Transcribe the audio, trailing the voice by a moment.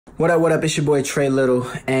What up, it's your boy Trey Little,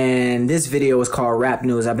 and this video is called Rap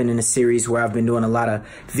News. I've been in a series where I've been doing a lot of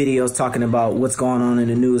videos talking about what's going on in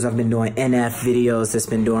the news. I've been doing NF videos that's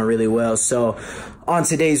been doing really well. So on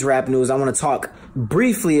today's Rap News, I want to talk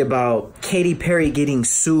briefly about Katy Perry getting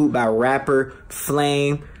sued by rapper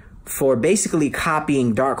Flame for basically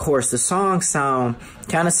copying Dark Horse. The songs sound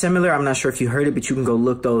kind of similar. I'm not sure if you heard it, but you can go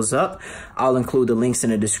look those up. I'll include the links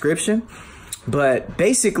in the description. But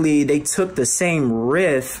basically, they took the same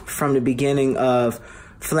riff from the beginning of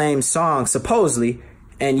Flame's song, supposedly,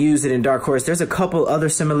 and used it in Dark Horse. There's a couple other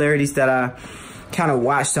similarities that I kind of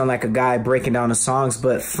watched on like a guy breaking down the songs,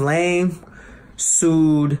 but Flame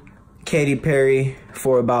sued Katy Perry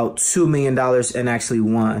for about $2 million and actually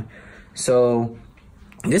won. So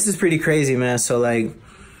this is pretty crazy, man. So like,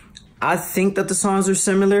 I think that the songs are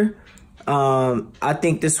similar. I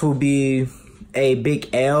think this will be a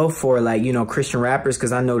big L for like, you know, Christian rappers,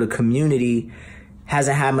 because I know the community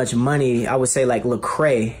hasn't had much money. I would say like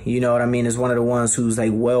Lecrae, you know what I mean, is one of the ones who's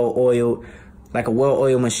like well-oiled, like a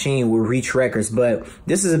well-oiled machine with Reach Records. But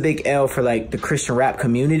this is a big L for like the Christian rap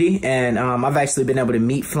community. And I've actually been able to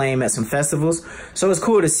meet Flame at some festivals. So it's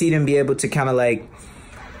cool to see them be able to kind of like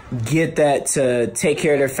get that to take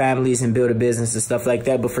care of their families and build a business and stuff like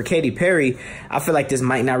that. But for Katy Perry, I feel like this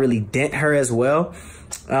might not really dent her as well.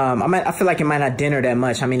 I feel like it might not dent her that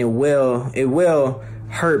much. I mean, it will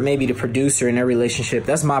hurt maybe the producer in their relationship.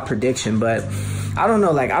 That's my prediction, but I don't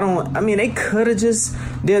know. Like, I mean, they could have just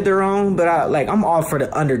did their own, but I'm all for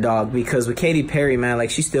the underdog, because with Katy Perry, man, like,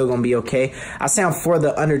 she's still gonna be okay. I sound for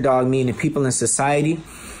the underdog, meaning people in society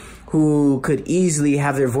who could easily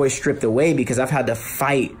have their voice stripped away, because I've had to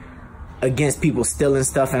fight against people stealing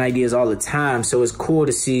stuff and ideas all the time. So it's cool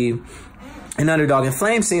to see an underdog. And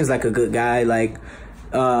Flame seems like a good guy. Like,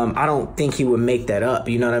 I don't think he would make that up,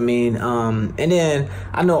 you know what I mean? And then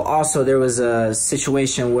I know also there was a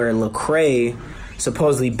situation where Lecrae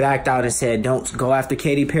supposedly backed out and said, don't go after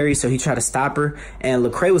Katy Perry, so he tried to stop her. And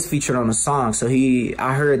Lecrae was featured on the song, so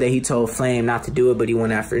I heard that he told Flame not to do it, but he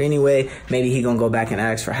went after it anyway. Maybe he gonna go back and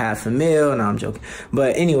ask for $500,000. No, I'm joking.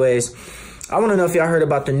 But anyways, I want to know if y'all heard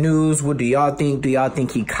about the news. What do y'all think? Do y'all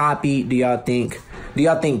think he copied? Do y'all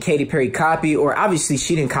think Katy Perry copied? Or obviously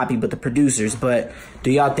she didn't copy, but the producers. But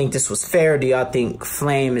do y'all think this was fair? Do y'all think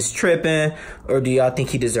Flame is tripping? Or do y'all think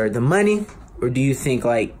he deserved the money? Or do you think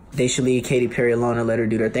like they should leave Katy Perry alone and let her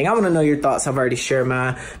do their thing? I want to know your thoughts. I've already shared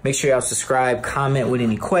mine. Make sure y'all subscribe, comment with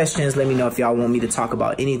any questions. Let me know if y'all want me to talk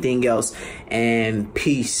about anything else. And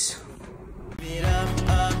peace.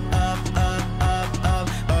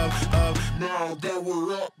 Now that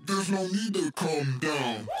we're up, there's no need to come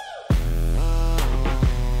down.